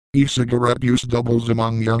E-cigarette use doubles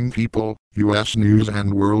among young people, U.S. News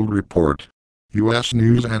and World Report. U.S.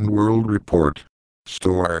 News and World Report.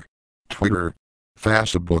 Store. Twitter.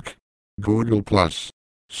 Facebook. Google+.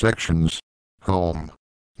 Sections. Home.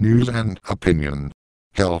 News and opinion.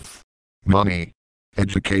 Health. Money.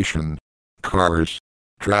 Education. Cars.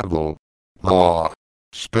 Travel. Law.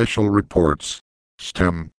 Special reports.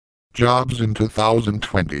 STEM. Jobs in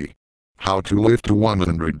 2020. How to live to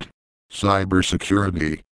 100.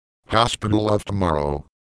 Cybersecurity. Hospital of tomorrow.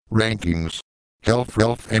 Rankings. Health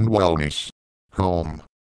and wellness. Home.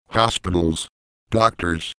 Hospitals.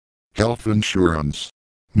 Doctors. Health insurance.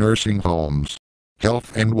 Nursing homes.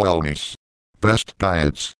 Health and wellness. Best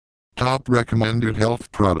diets. Top recommended health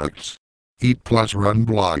products. Eat Plus Run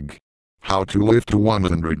blog. How to live to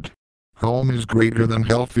 100. Home is greater than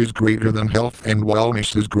health and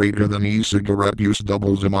wellness is greater than e-cigarette use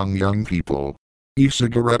doubles among young people.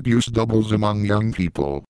 E-cigarette use doubles among young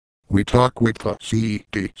people. We talk with the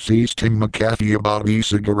CDC's Tim McAfee about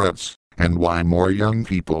e-cigarettes, and why more young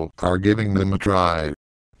people are giving them a try.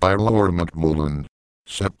 By Laura McMullen.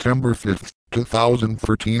 September 5,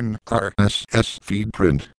 2013, RSS feed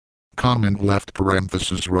print. Comment left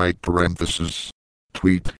parenthesis right parenthesis.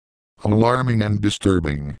 Tweet. Alarming and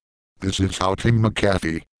disturbing. This is how Tim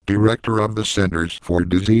McAfee, Director of the Centers for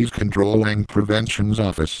Disease Control and Prevention's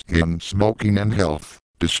Office in Smoking and Health,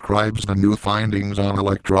 describes the new findings on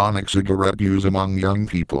electronic cigarette use among young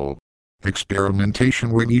people.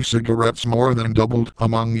 Experimentation with e-cigarettes more than doubled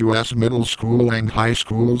among U.S. middle school and high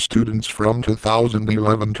school students from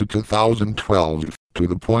 2011 to 2012, to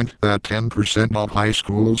the point that 10% of high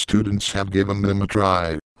school students have given them a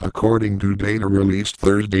try, according to data released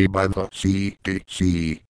Thursday by the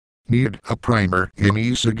CDC. Need a primer in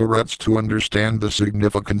e-cigarettes to understand the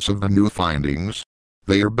significance of the new findings?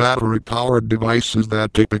 They are battery-powered devices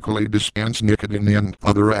that typically dispense nicotine and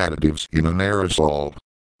other additives in an aerosol.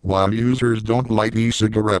 While users don't light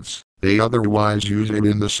e-cigarettes, they otherwise use it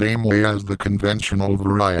in the same way as the conventional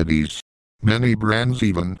varieties. Many brands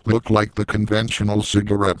even look like the conventional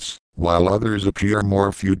cigarettes, while others appear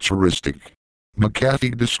more futuristic.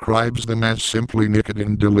 McAfee describes them as simply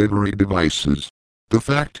nicotine delivery devices. The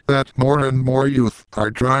fact that more and more youth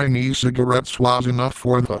are trying e-cigarettes was enough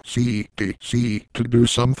for the CDC to do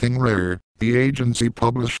something rare. The agency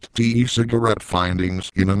published the e-cigarette findings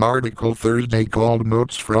in an article Thursday called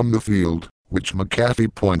Notes from the Field, which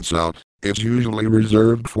McAfee points out is usually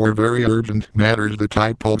reserved for very urgent matters, the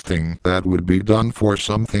type of thing that would be done for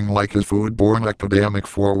something like a foodborne epidemic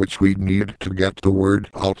for which we'd need to get the word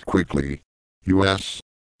out quickly. U.S.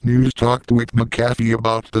 News talked with McAfee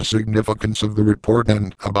about the significance of the report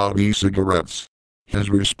and about e-cigarettes. His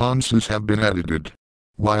responses have been edited.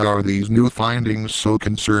 Why are these new findings so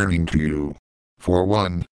concerning to you? For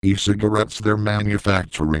one, e-cigarettes, their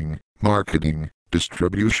manufacturing, marketing,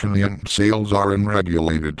 distribution and sales are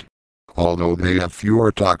unregulated. Although they have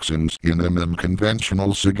fewer toxins in them than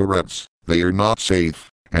conventional cigarettes, they are not safe,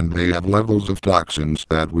 and they have levels of toxins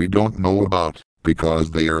that we don't know about, because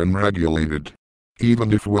they are unregulated.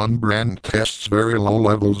 Even if one brand tests very low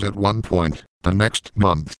levels at one point, the next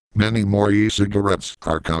month, many more e-cigarettes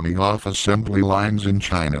are coming off assembly lines in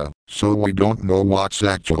China, so we don't know what's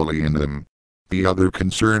actually in them. The other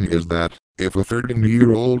concern is that, if a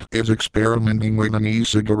 13-year-old is experimenting with an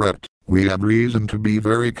e-cigarette, we have reason to be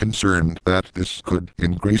very concerned that this could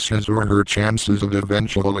increase his or her chances of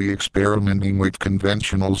eventually experimenting with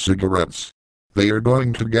conventional cigarettes. They are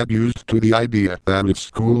going to get used to the idea that it's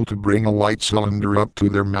cool to bring a white cylinder up to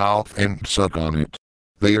their mouth and suck on it.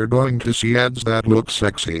 They are going to see ads that look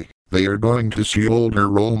sexy. They are going to see older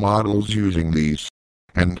role models using these.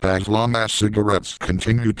 And as long as cigarettes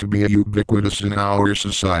continue to be ubiquitous in our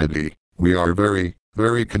society, we are very,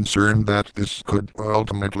 very concerned that this could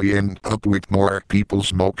ultimately end up with more people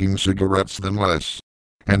smoking cigarettes than less.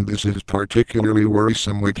 And this is particularly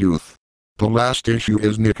worrisome with youth. The last issue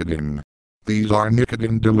is nicotine. These are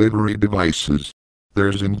nicotine delivery devices.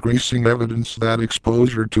 There's increasing evidence that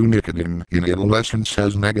exposure to nicotine in adolescence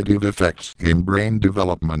has negative effects in brain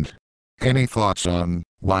development. Any thoughts on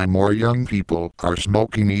why more young people are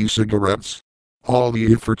smoking e-cigarettes? All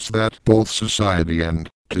the efforts that both society and,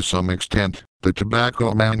 to some extent, the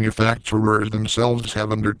tobacco manufacturers themselves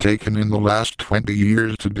have undertaken in the last 20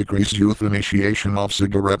 years to decrease youth initiation of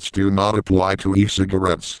cigarettes do not apply to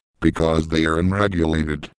e-cigarettes, because they are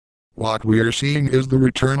unregulated. What we are seeing is the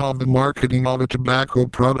return of the marketing of a tobacco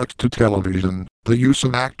product to television, the use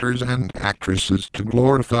of actors and actresses to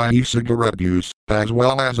glorify e-cigarette use, as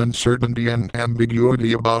well as uncertainty and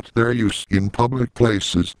ambiguity about their use in public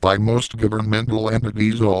places by most governmental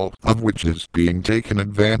entities, all of which is being taken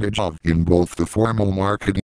advantage of in both the formal marketing